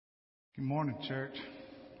Good morning, church.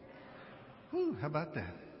 Whew, how about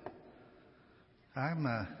that?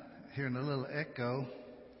 I'm hearing a little echo.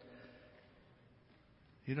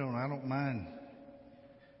 I don't mind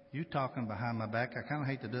you talking behind my back. I kind of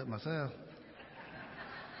hate to do it myself.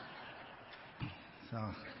 So,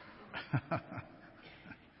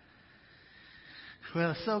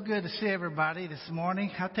 well, it's so good to see everybody this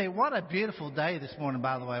morning. I'll tell you, what a beautiful day this morning,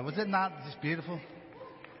 by the way. Was it not just beautiful?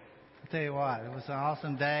 I'll tell you what, it was an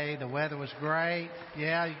awesome day. The weather was great.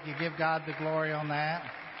 Yeah, you give God the glory on that.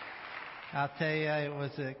 I'll tell you, it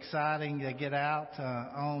was exciting to get out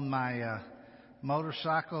on my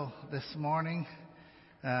motorcycle this morning.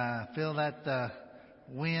 Feel that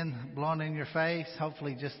wind blowing in your face.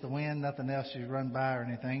 Hopefully just the wind, nothing else you run by or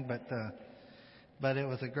anything. But it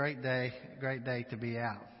was a great day to be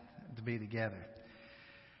out, to be together.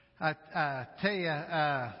 I tell you,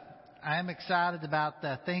 I am excited about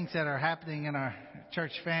the things that are happening in our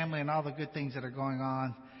church family and all the good things that are going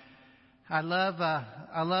on. I love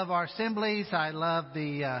our assemblies. I love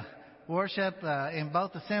the worship in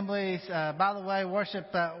both assemblies. By the way, worship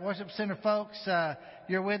center folks,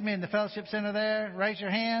 you're with me in the fellowship center there. Raise your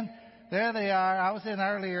hand. There they are. I was in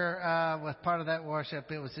earlier with part of that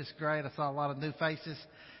worship. It was just great. I saw a lot of new faces,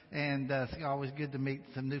 and it's always good to meet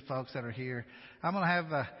some new folks that are here. I'm going to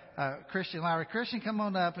have Christian Lowry. Christian, come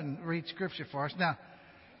on up and read Scripture for us. Now,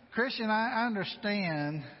 Christian, I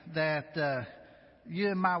understand that you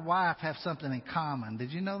and my wife have something in common.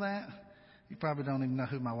 Did you know that? You probably don't even know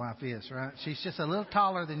who my wife is, right? She's just a little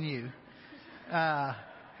taller than you.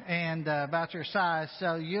 And about your size,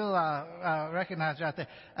 so you'll recognize right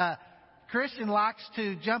there. Christian likes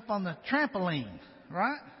to jump on the trampoline,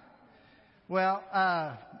 right? Well,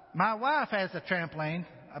 my wife has a trampoline,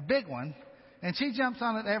 a big one, and she jumps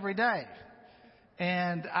on it every day.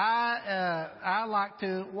 And I like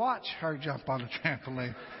to watch her jump on the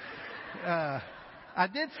trampoline. I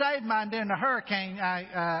did save mine during the hurricane.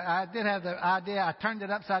 I did have the idea. I turned it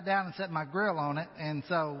upside down and set my grill on it, and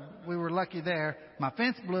so we were lucky there. My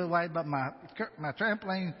fence blew away, but my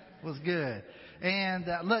trampoline was good. And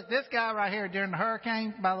look, this guy right here during the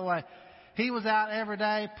hurricane, by the way, he was out every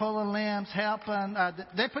day pulling limbs, helping.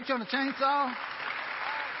 They put you on a chainsaw?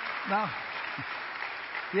 No.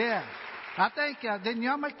 Yeah. I think, didn't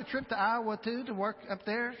y'all make the trip to Iowa too to work up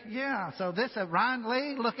there? Yeah. So this, Ryan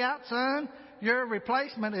Lee, look out, son. Your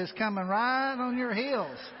replacement is coming right on your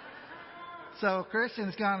heels. So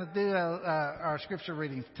Christian's going to do our scripture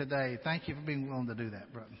reading today. Thank you for being willing to do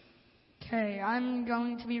that, brother. Okay, I'm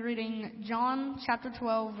going to be reading John chapter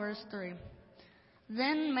 12, verse 3.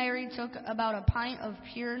 Then Mary took about a pint of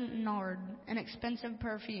pure nard, an expensive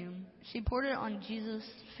perfume. She poured it on Jesus'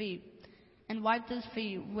 feet and wiped his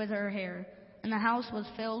feet with her hair, and the house was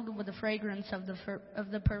filled with the fragrance of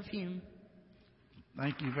the perfume.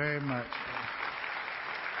 Thank you very much.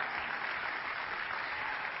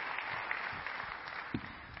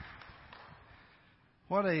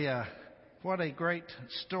 What a great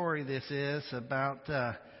story this is about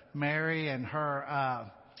Mary and her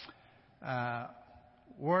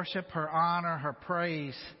worship, her honor, her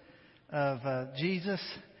praise of Jesus.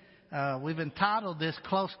 We've entitled this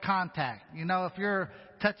Close Contact. You know, if you're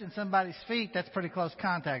touching somebody's feet, that's pretty close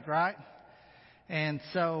contact, right? And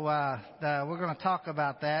so we're going to talk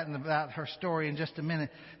about that and about her story in just a minute.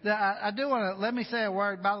 I do want to let me say a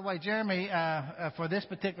word. By the way, Jeremy, for this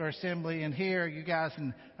particular assembly and here, you guys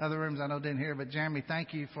in other rooms I know didn't hear, but Jeremy,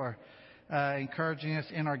 thank you for encouraging us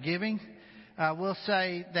in our giving. We'll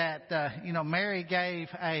say that Mary gave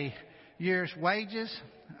a year's wages.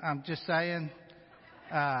 I'm just saying.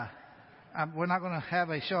 We're not going to have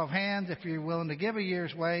a show of hands if you're willing to give a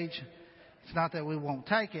year's wage. It's not that we won't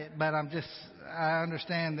take it, but I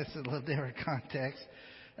understand this is a little different context.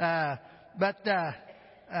 But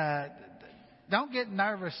don't get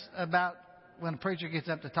nervous about when a preacher gets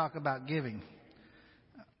up to talk about giving.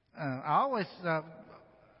 I always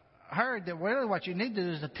heard that really what you need to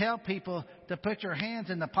do is to tell people to put your hands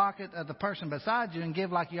in the pocket of the person beside you and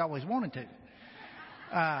give like you always wanted to.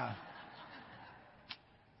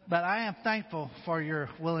 But I am thankful for your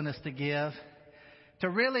willingness to give. To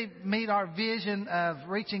really meet our vision of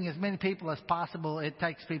reaching as many people as possible, it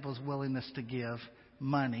takes people's willingness to give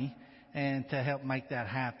money and to help make that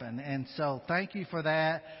happen. And so thank you for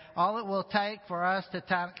that. All it will take for us to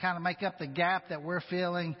kind of make up the gap that we're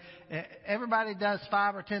feeling, everybody does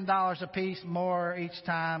 $5 or $10 a piece more each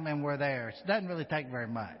time, and we're there. It doesn't really take very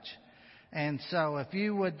much. And so if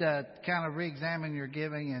you would kind of re-examine your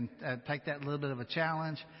giving and take that little bit of a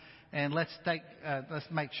challenge, and let's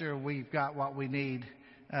make sure we've got what we need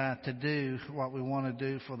to do what we want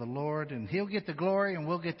to do for the Lord, and He'll get the glory and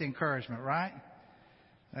we'll get the encouragement, right?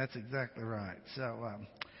 That's exactly right. So,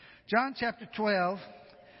 John chapter 12,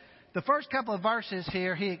 the first couple of verses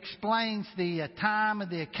here, he explains the time and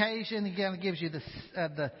the occasion. He kind of gives you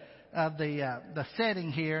the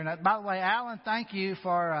setting here. And by the way, Alan, thank you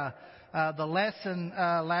for the lesson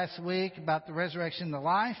last week about the resurrection and the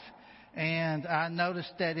life. And I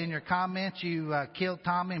noticed that in your comments you killed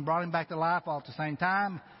Tommy and brought him back to life all at the same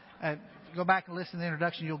time. Go back and listen to the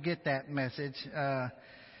introduction. You'll get that message.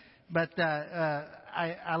 But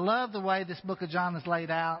I love the way this book of John is laid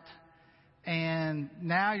out. And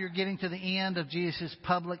now you're getting to the end of Jesus'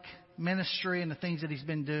 public ministry and the things that he's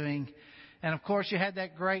been doing. And of course, you had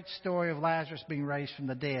that great story of Lazarus being raised from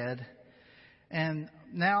the dead. And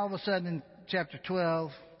now all of a sudden in chapter 12,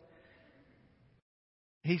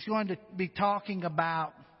 he's going to be talking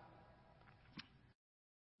about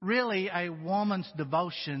really a woman's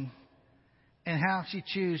devotion and how she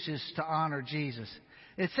chooses to honor Jesus.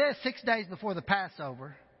 It says 6 days before the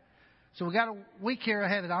Passover. So we got a week here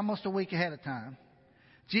almost a week ahead of time.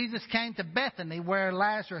 Jesus came to Bethany where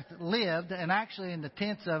Lazarus lived, and actually in the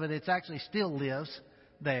tense of it, it actually still lives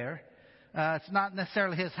there. It's not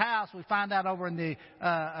necessarily his house. We find out over in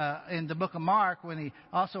the book of Mark when he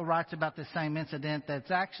also writes about this same incident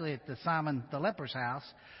that's actually at the Simon the leper's house.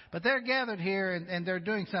 But they're gathered here and they're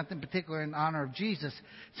doing something particular in honor of Jesus.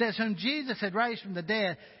 It says, whom Jesus had raised from the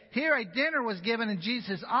dead. Here a dinner was given in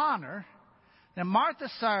Jesus' honor. And Martha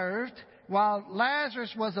served while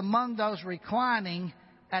Lazarus was among those reclining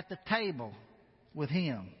at the table with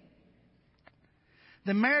him.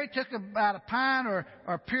 Then Mary took about a pine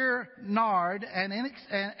or pure nard,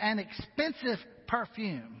 an expensive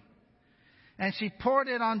perfume. And she poured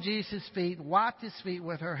it on Jesus' feet, wiped his feet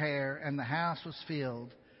with her hair, and the house was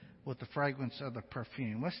filled with the fragrance of the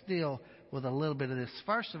perfume. Let's deal with a little bit of this.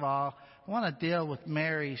 First of all, I want to deal with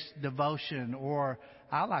Mary's devotion, or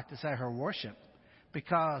I like to say her worship.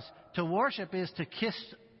 Because to worship is to kiss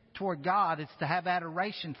toward God. It's to have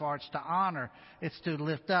adoration for it. It's to honor. It's to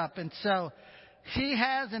lift up. And so she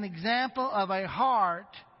has an example of a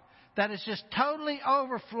heart that is just totally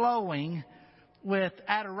overflowing with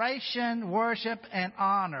adoration, worship, and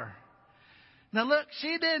honor. Now look,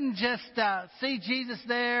 she didn't just see Jesus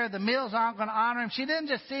there. The meals aren't going to honor him. She didn't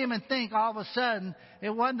just see him and think all of a sudden. It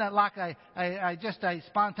wasn't like just a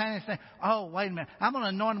spontaneous thing. Oh, wait a minute. I'm going to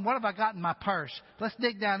anoint him. What have I got in my purse? Let's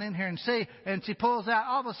dig down in here and see. And she pulls out.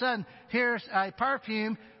 All of a sudden, here's a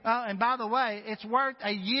perfume. And by the way, it's worth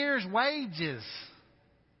a year's wages.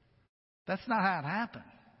 That's not how it happened.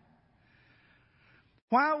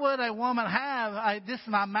 Why would a woman have this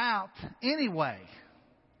amount anyway?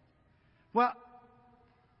 Well,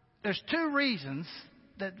 there's two reasons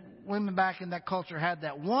that women back in that culture had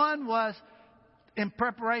that. One was in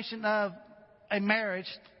preparation of a marriage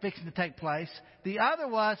fixing to take place. The other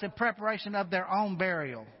was in preparation of their own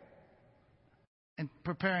burial and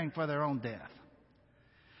preparing for their own death.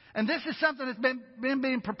 And this is something that's been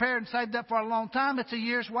being prepared and saved up for a long time. It's a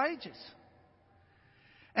year's wages.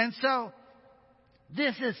 And so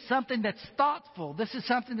this is something that's thoughtful. This is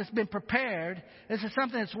something that's been prepared. This is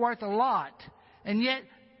something that's worth a lot. And yet,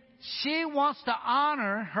 she wants to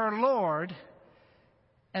honor her Lord,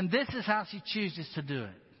 and this is how she chooses to do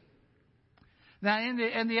it. Now,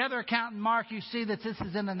 in the other account in Mark, you see that this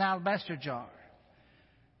is in an alabaster jar.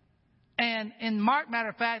 And in Mark, matter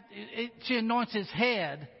of fact, she anoints his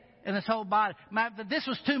head and his whole body. This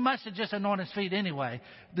was too much to just anoint his feet anyway.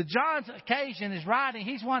 The John's occasion is writing.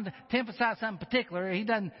 He's wanting to emphasize something particular. He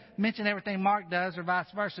doesn't mention everything Mark does or vice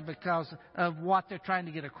versa because of what they're trying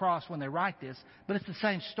to get across when they write this. But it's the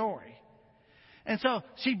same story. And so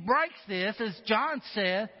she breaks this, as John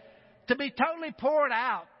said, to be totally poured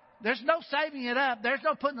out. There's no saving it up. There's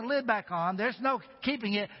no putting the lid back on. There's no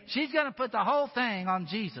keeping it. She's going to put the whole thing on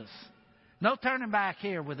Jesus. No turning back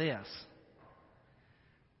here with this.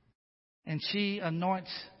 And she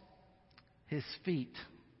anoints his feet.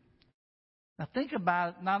 Now think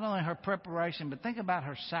about not only her preparation, but think about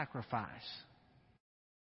her sacrifice.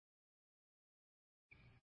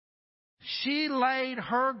 She laid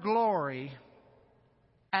her glory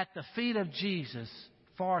at the feet of Jesus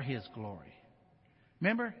for his glory.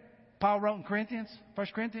 Remember, Paul wrote in Corinthians, 1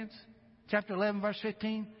 Corinthians, chapter 11, verse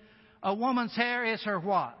 15. A woman's hair is her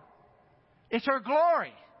what? It's her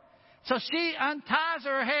glory. So she unties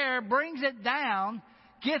her hair, brings it down,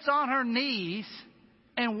 gets on her knees,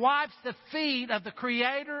 and wipes the feet of the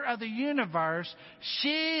Creator of the universe.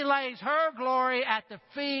 She lays her glory at the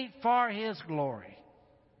feet for his glory.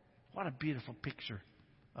 What a beautiful picture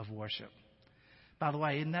of worship. By the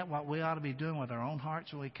way, isn't that what we ought to be doing with our own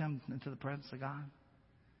hearts when we come into the presence of God?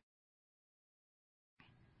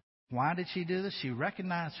 Why did she do this? She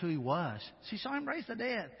recognized who he was. She saw him raise the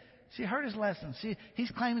dead. She heard his lessons.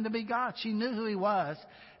 He's claiming to be God. She knew who he was,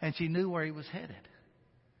 and she knew where he was headed.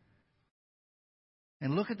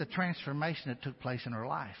 And look at the transformation that took place in her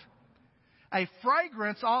life. A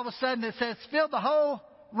fragrance, all of a sudden, it says, filled the whole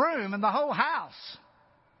room and the whole house.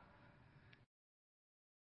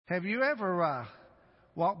 Have you ever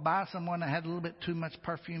walked by someone that had a little bit too much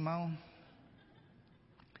perfume on?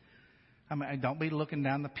 I mean, don't be looking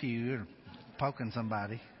down the pew or poking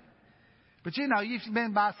somebody. But you know, you've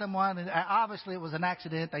been by someone, and obviously it was an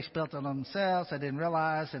accident. They spilled it on themselves. They didn't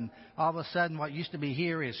realize, and all of a sudden what used to be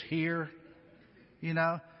here is here. You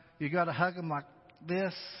know, you got to hug them like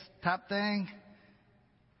this type thing.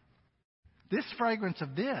 This fragrance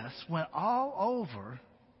of this went all over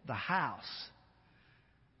the house.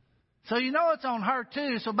 So you know it's on her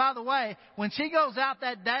too. So by the way, when she goes out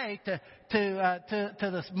that day to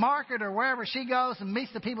the market or wherever she goes and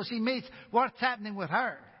meets the people she meets, what's happening with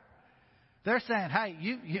her? They're saying, hey,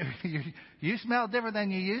 you smell different than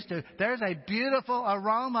you used to. There's a beautiful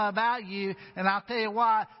aroma about you. And I'll tell you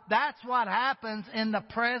why. That's what happens in the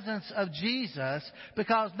presence of Jesus.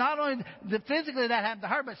 Because not only physically that happened to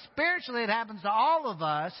her, but spiritually it happens to all of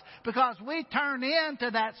us. Because we turn into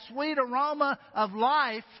that sweet aroma of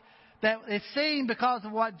life that is seen because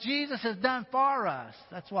of what Jesus has done for us.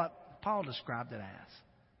 That's what Paul described it as,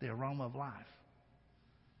 the aroma of life.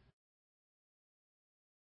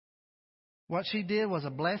 What she did was a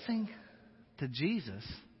blessing to Jesus.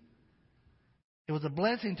 It was a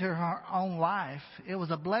blessing to her own life. It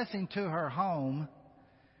was a blessing to her home.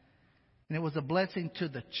 And it was a blessing to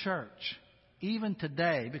the church, even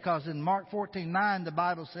today. Because in Mark 14:9, the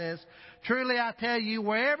Bible says, truly I tell you,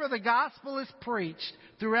 wherever the gospel is preached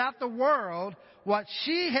throughout the world, what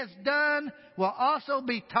she has done will also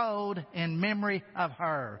be told in memory of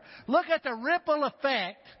her. Look at the ripple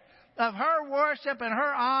effect of her worship and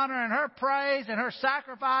her honor and her praise and her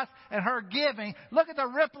sacrifice and her giving. Look at the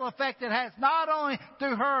ripple effect it has, not only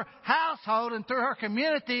through her household and through her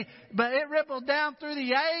community, but it rippled down through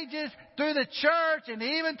the ages, through the church, and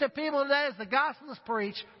even to people today as the gospel is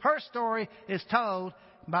preached. Her story is told.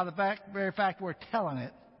 By the very fact we're telling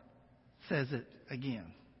it, says it again.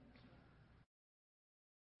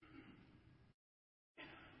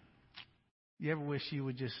 You ever wish you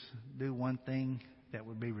would just do one thing that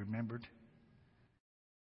would be remembered?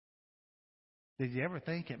 Did you ever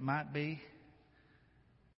think it might be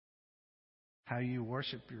how you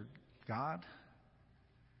worship your God?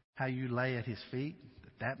 How you lay at His feet?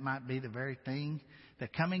 That might be the very thing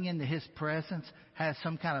that coming into His presence has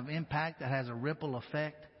some kind of impact that has a ripple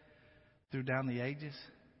effect through down the ages?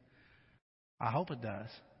 I hope it does.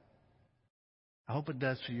 I hope it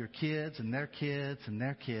does for your kids and their kids and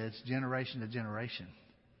their kids, generation to generation.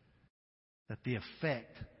 That the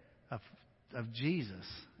effect of Jesus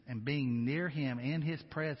and being near Him in His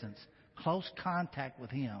presence, close contact with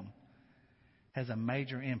Him, has a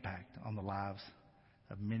major impact on the lives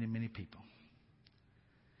of many, many people.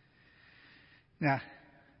 Now,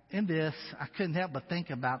 in this, I couldn't help but think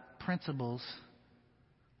about principles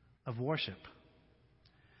of worship.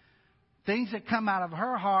 Things that come out of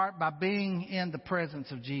her heart by being in the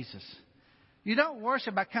presence of Jesus. You don't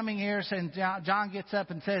worship by coming here saying, John gets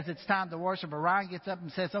up and says it's time to worship, or Ryan gets up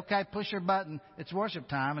and says, okay, push your button, it's worship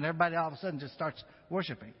time, and everybody all of a sudden just starts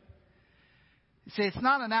worshiping. You see, it's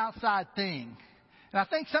not an outside thing. And I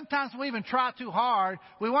think sometimes we even try too hard.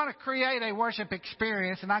 We want to create a worship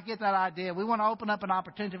experience, and I get that idea. We want to open up an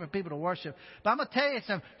opportunity for people to worship. But I'm going to tell you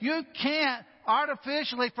something. You can't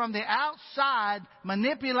artificially from the outside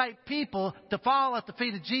manipulate people to fall at the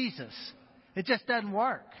feet of Jesus. It just doesn't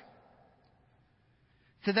work.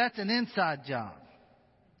 So that's an inside job.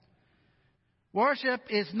 Worship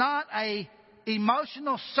is not an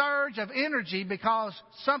emotional surge of energy because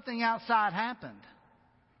something outside happened.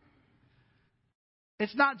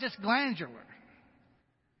 It's not just glandular.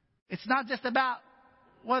 It's not just about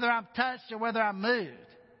whether I'm touched or whether I'm moved.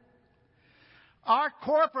 Our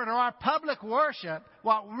corporate or our public worship,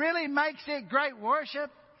 what really makes it great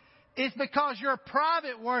worship is because your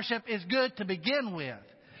private worship is good to begin with.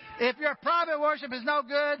 If your private worship is no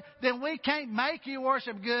good, then we can't make you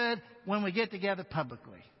worship good when we get together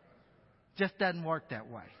publicly. Just doesn't work that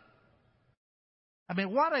way. I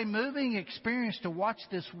mean, what a moving experience to watch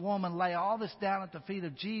this woman lay all this down at the feet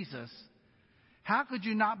of Jesus. How could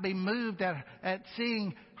you not be moved at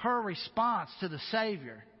seeing her response to the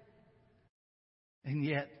Savior? And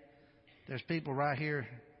yet, there's people right here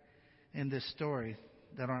in this story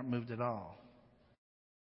that aren't moved at all.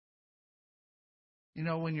 You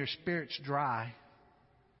know, when your spirit's dry,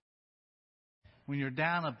 when you're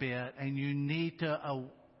down a bit and you need to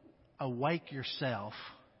awake yourself,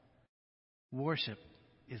 worship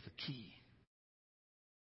is the key.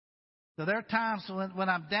 So there are times when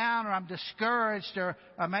I'm down or I'm discouraged or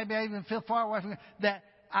maybe I even feel far away from God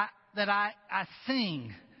that I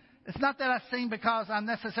sing. It's not that I sing because I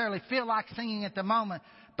necessarily feel like singing at the moment,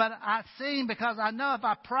 but I sing because I know if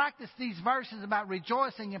I practice these verses about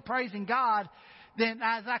rejoicing and praising God, then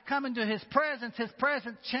as I come into His presence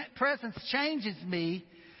changes me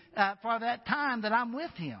for that time that I'm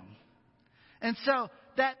with Him. And so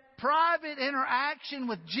that private interaction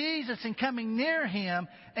with Jesus and coming near Him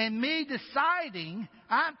and me deciding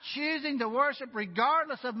I'm choosing to worship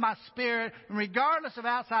regardless of my spirit and regardless of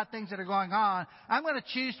outside things that are going on. I'm going to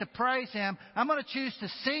choose to praise Him. I'm going to choose to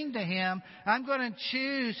sing to Him. I'm going to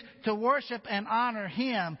choose to worship and honor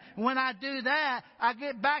Him. When I do that, I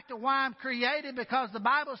get back to why I'm created, because the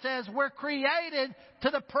Bible says we're created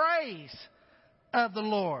to the praise of the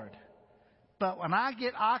Lord. But when I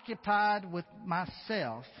get occupied with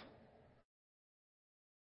myself,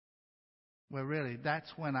 well, really,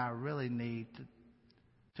 that's when I really need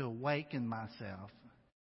to awaken myself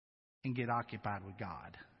and get occupied with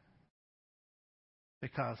God.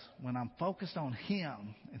 Because when I'm focused on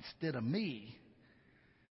Him instead of me,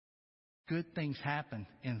 good things happen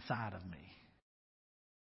inside of me.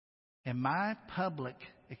 And my public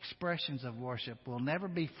expressions of worship will never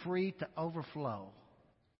be free to overflow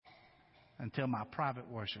until my private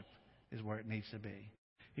worship is where it needs to be.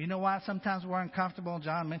 You know why sometimes we're uncomfortable?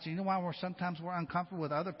 John mentioned, you know why sometimes we're uncomfortable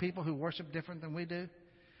with other people who worship different than we do?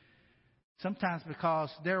 Sometimes because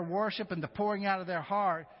their worship and the pouring out of their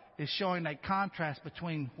heart is showing a contrast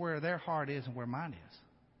between where their heart is and where mine is.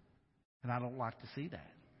 And I don't like to see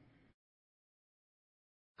that.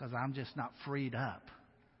 Because I'm just not freed up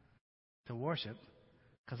to worship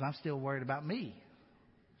because I'm still worried about me.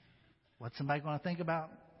 What's somebody going to think about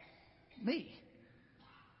me?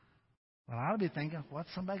 Well, I ought to be thinking,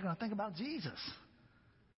 what's somebody going to think about Jesus?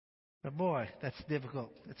 But boy, that's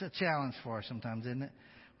difficult. It's a challenge for us sometimes, isn't it?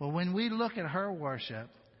 Well, when we look at her worship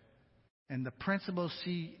and the principles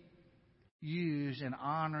she used in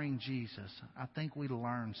honoring Jesus, I think we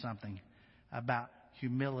learn something about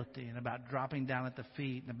humility and about dropping down at the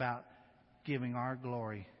feet and about giving our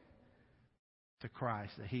glory to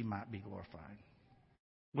Christ that He might be glorified.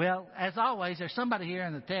 Well, as always, there's somebody here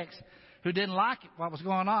in the text who didn't like what was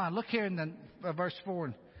going on. Look here in the verse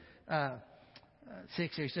 4 and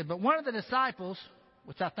 6 here. He said, but one of the disciples,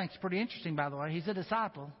 which I think is pretty interesting, by the way, he's a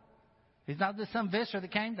disciple. He's not just some visitor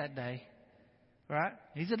that came that day. Right?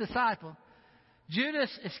 He's a disciple. Judas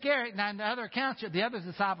Iscariot, now in the other accounts, the other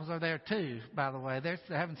disciples are there too, by the way. They're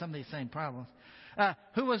having some of these same problems.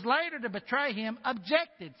 Who was later to betray him,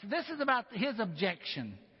 objected. So this is about his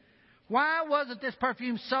objection. Why wasn't this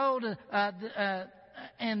perfume sold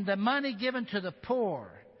and the money given to the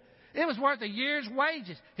poor? It was worth a year's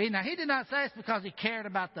wages. He did not say it's because he cared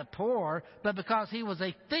about the poor, but because he was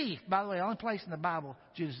a thief. By the way, the only place in the Bible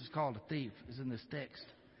Judas is called a thief is in this text.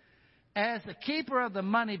 As the keeper of the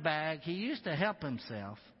money bag, he used to help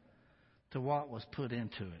himself to what was put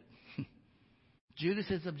into it.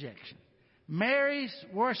 Judas's objection. Mary's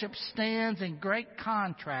worship stands in great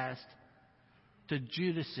contrast to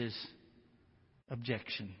Judas's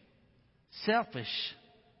objection. Selfishness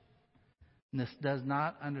does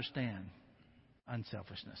not understand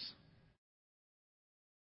unselfishness.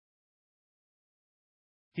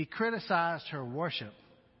 He criticized her worship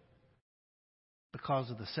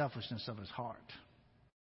because of the selfishness of his heart.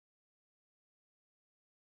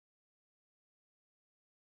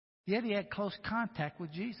 Yet he had close contact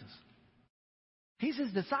with Jesus. He's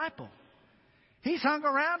his disciple. He's hung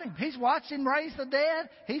around him. He's watched him raise the dead.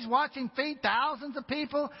 He's watched him feed thousands of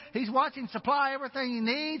people. He's watched him supply everything he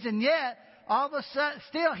needs. And yet, all of a sudden,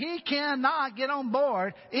 still he cannot get on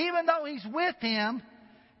board, even though he's with him,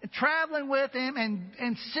 traveling with him,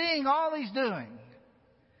 and seeing all he's doing.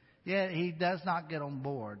 Yet he does not get on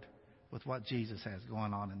board with what Jesus has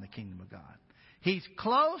going on in the kingdom of God. He's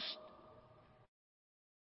close,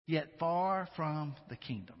 yet far from the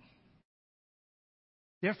kingdom.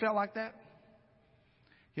 You ever felt like that?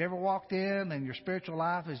 You ever walked in and your spiritual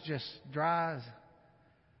life is just dry?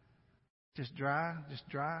 Just dry?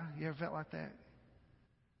 You ever felt like that?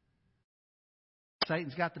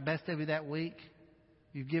 Satan's got the best of you that week.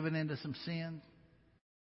 You've given into some sin.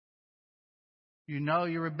 You know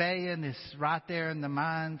your rebellion is right there in the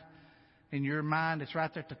mind. In your mind, it's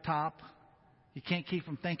right there at the top. You can't keep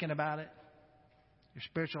from thinking about it. Your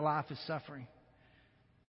spiritual life is suffering.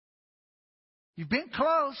 You've been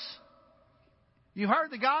close. You heard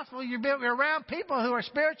the gospel. You're around people who are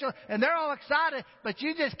spiritual, and they're all excited, but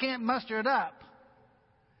you just can't muster it up.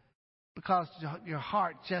 because your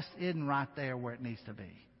heart just isn't right there where it needs to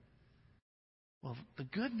be. Well, the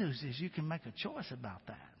good news is you can make a choice about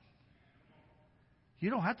that. You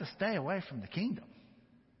don't have to stay away from the kingdom.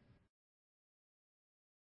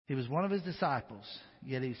 He was one of his disciples,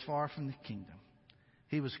 yet he's far from the kingdom.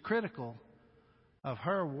 He was critical of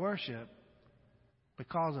her worship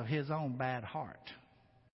because of his own bad heart.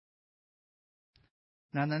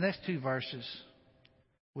 Now, in the next two verses,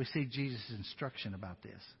 we see Jesus' instruction about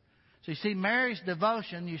this. So you see Mary's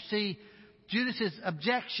devotion, you see Judas'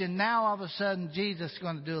 objection. Now, all of a sudden, Jesus is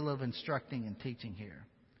going to do a little instructing and teaching here.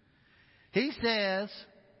 He says,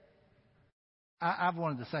 I've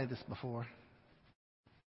wanted to say this before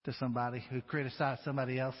to somebody who criticized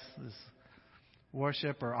somebody else's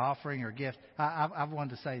worship or offering or gift. I've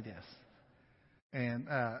wanted to say this. And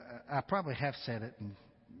I probably have said it and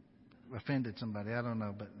offended somebody. I don't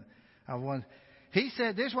know. But he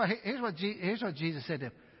said, here's what Jesus said to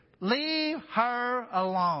him. Leave her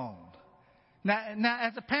alone. Now,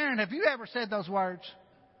 as a parent, have you ever said those words?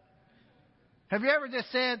 Have you ever just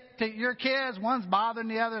said to your kids, one's bothering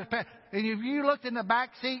the other, and if you looked in the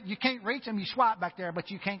back seat, you can't reach them, you swipe back there, but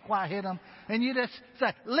you can't quite hit them, and you just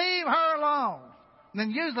say, leave her alone. And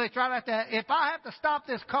then usually it's right after that, if I have to stop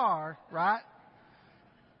this car, right?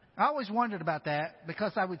 I always wondered about that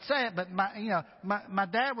because I would say it, but my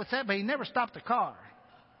dad would say it, but he never stopped the car.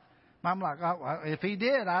 I'm like, oh, if he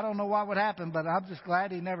did, I don't know what would happen, but I'm just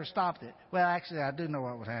glad he never stopped it. Well, actually, I do know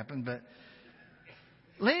what would happen, but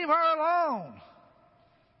leave her alone.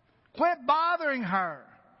 Quit bothering her.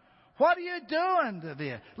 What are you doing to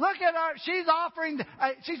this? Look at her. She's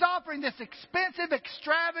offering this expensive,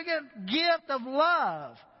 extravagant gift of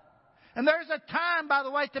love. And there's a time, by the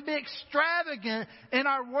way, to be extravagant in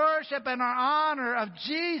our worship and our honor of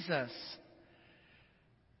Jesus.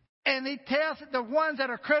 And he tells the ones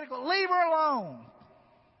that are critical, leave her alone.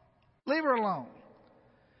 Leave her alone.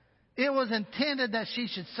 It was intended that she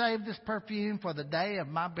should save this perfume for the day of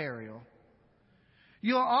my burial.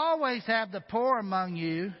 You'll always have the poor among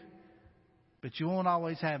you, but you won't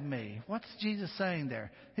always have me. What's Jesus saying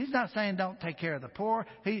there? He's not saying don't take care of the poor.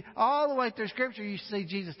 All the way through Scripture, you see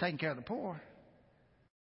Jesus taking care of the poor.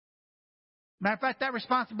 Matter of fact, that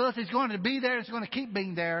responsibility is going to be there. It's going to keep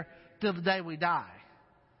being there till the day we die.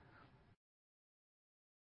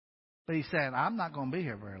 But he said, I'm not going to be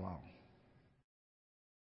here very long.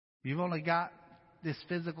 You've only got this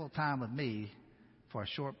physical time with me for a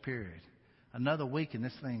short period. Another week and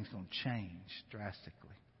this thing's going to change drastically.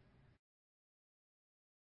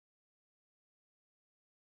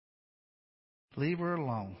 Leave her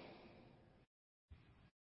alone.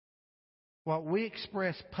 What we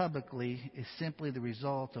express publicly is simply the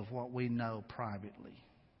result of what we know privately.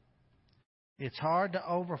 It's hard to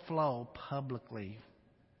overflow publicly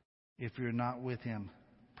if you're not with him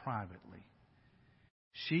privately.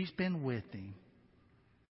 She's been with him.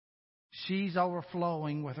 She's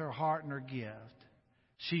overflowing with her heart and her gift.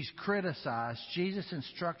 She's criticized. Jesus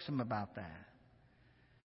instructs him about that.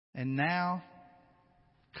 And now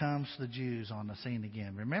comes the Jews on the scene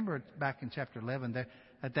again. Remember back in chapter 11,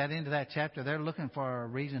 at that end of that chapter, they're looking for a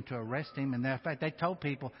reason to arrest him. And in fact, they told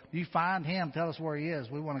people, you find him, tell us where he is.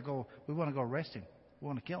 We want to go arrest him. We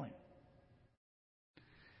want to kill him.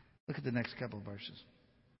 Look at the next couple of verses.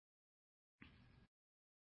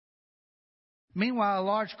 Meanwhile, a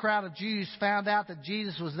large crowd of Jews found out that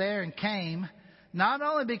Jesus was there and came, not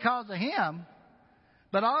only because of him,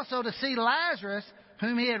 but also to see Lazarus,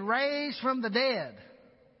 whom he had raised from the dead.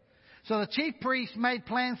 So the chief priests made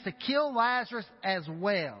plans to kill Lazarus as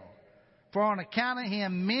well. For on account of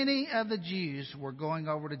him, many of the Jews were going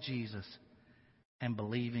over to Jesus and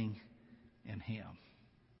believing in him.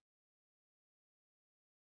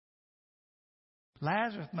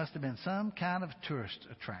 Lazarus must have been some kind of tourist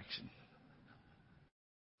attraction.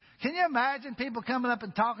 Can you imagine people coming up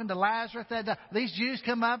and talking to Lazarus? These Jews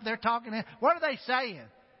come up, they're talking to him. What are they saying?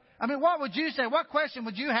 I mean, what would you say? What question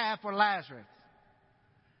would you have for Lazarus?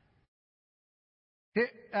 Did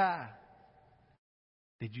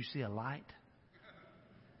you see a light?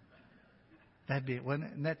 That'd be it,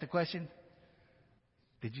 wasn't that the question?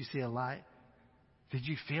 Did you see a light? Did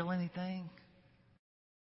you feel anything?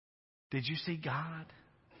 Did you see God?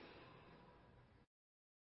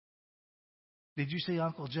 Did you see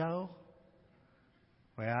Uncle Joe?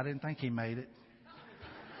 Well, I didn't think he made it.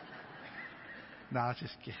 No, I was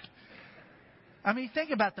just kidding. I mean,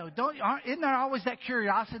 think about it, though. Isn't there always that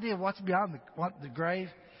curiosity of what's beyond the grave?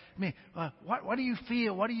 I mean, what do you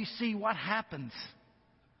feel? What do you see? What happens?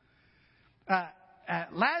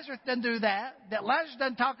 Lazarus doesn't do that. Lazarus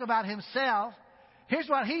doesn't talk about himself. here's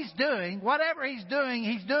what he's doing. Whatever he's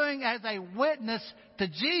doing as a witness to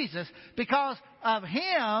Jesus. Because of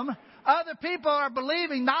him, other people are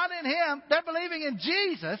believing not in him. They're believing in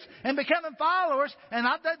Jesus and becoming followers. And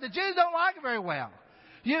the Jews don't like it very well.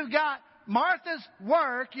 You've got Martha's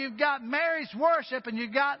work, you've got Mary's worship, and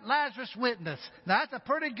you've got Lazarus' witness. Now, that's a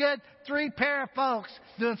pretty good 3 pair of folks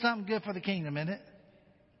doing something good for the kingdom, isn't it?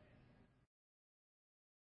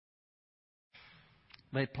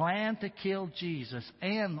 They planned to kill Jesus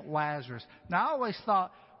and Lazarus. Now, I always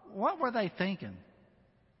thought, what were they thinking?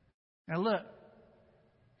 Now, look,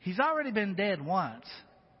 he's already been dead once.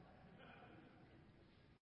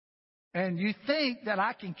 And you think that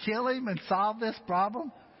I can kill him and solve this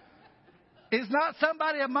problem? Is not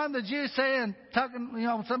somebody among the Jews saying, tucking,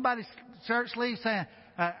 somebody's shirt sleeve saying,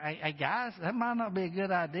 hey, guys, that might not be a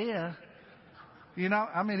good idea. He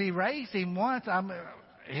raised him once.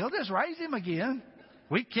 He'll just raise him again.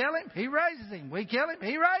 We kill him, he raises him. We kill him,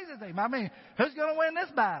 he raises him. Who's going to win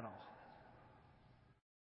this battle?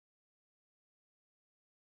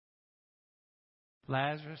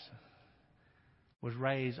 Lazarus was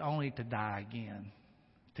raised only to die again,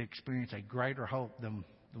 to experience a greater hope than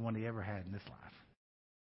the one he ever had in this life.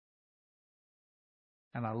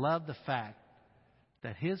 And I love the fact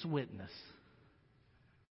that his witness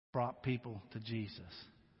brought people to Jesus.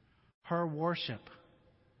 Her worship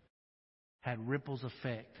had ripples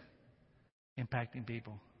effect, impacting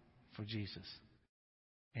people for Jesus.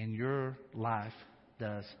 And your life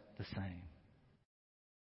does the same.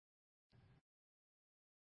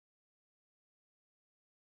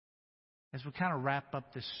 As we kind of wrap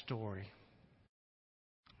up this story,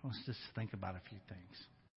 let's just think about a few things.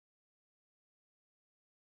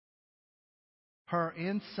 Her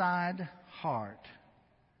inside heart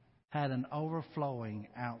had an overflowing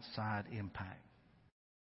outside impact.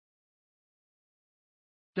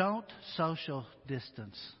 Don't social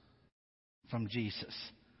distance from Jesus.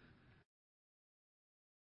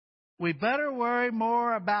 We better worry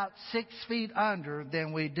more about 6 feet under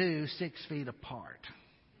than we do 6 feet apart.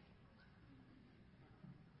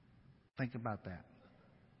 Think about that.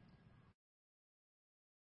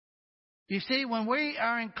 You see, when we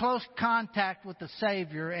are in close contact with the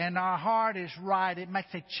Savior and our heart is right, it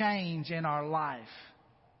makes a change in our life.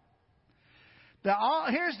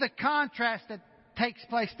 Here's the contrast that takes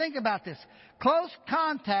place. Think about this. Close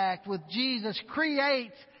contact with Jesus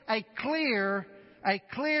creates a clear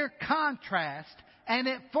contrast, and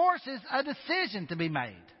it forces a decision to be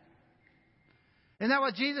made. Isn't that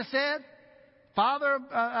what Jesus said? Father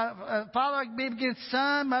will be against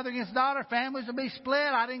son, mother against daughter, families will be split.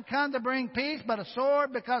 I didn't come to bring peace, but a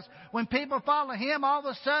sword, because when people follow him, all of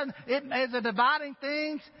a sudden, it is a dividing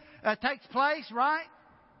thing takes place, right?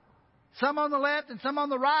 Some on the left and some on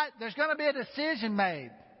the right. There's going to be a decision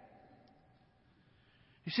made.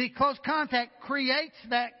 You see, close contact creates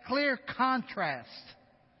that clear contrast.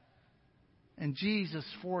 And Jesus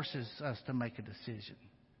forces us to make a decision.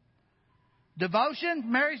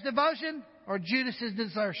 Devotion, Mary's devotion, or Judas's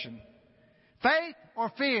desertion? Faith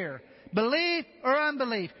or fear? Belief or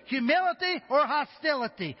unbelief? Humility or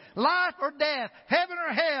hostility? Life or death? Heaven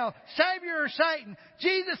or hell? Savior or Satan?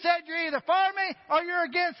 Jesus said, you're either for me or you're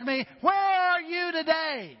against me. Where are you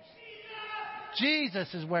today?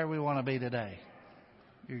 Jesus is where we want to be today.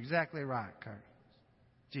 You're exactly right, Kurt.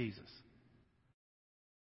 Jesus.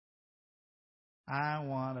 I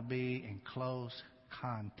want to be in close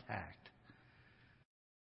contact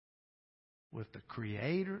with the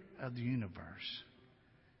Creator of the universe,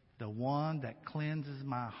 the one that cleanses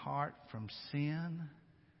my heart from sin,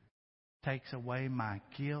 takes away my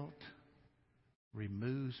guilt,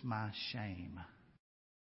 removes my shame.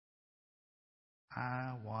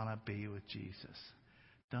 I want to be with Jesus.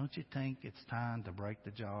 Don't you think it's time to break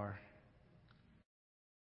the jar?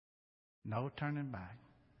 No turning back.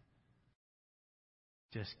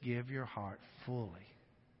 Just give your heart fully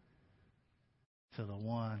to the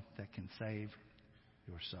one that can save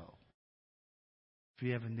your soul. If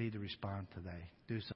you ever need to respond today, do so.